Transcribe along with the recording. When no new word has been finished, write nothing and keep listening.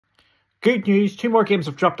Good news, 2 more games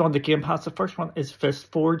have dropped on the Game Pass. The first one is F.I.S.T.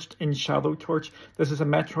 Forged in Shadow Torch. This is a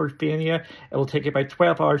Metroidvania. It will take you about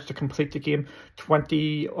 12 hours to complete the game,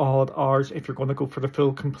 20 odd hours if you're going to go for the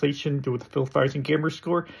full completion, do the full 1000 gamer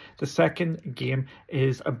score. The second game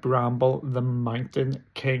is a Bramble, the Mountain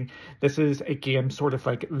King. This is a game sort of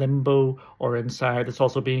like Limbo or Inside. It's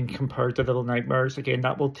also being compared to Little Nightmares. Again,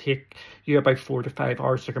 that will take you about 4 to 5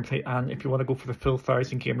 hours to complete, and if you want to go for the full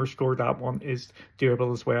 1000 gamer score, that one is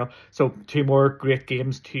doable as well. So 2 more great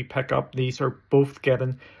games to pick up. These are both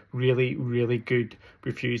getting really good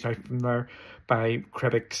reviews out from there by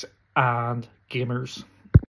critics and gamers.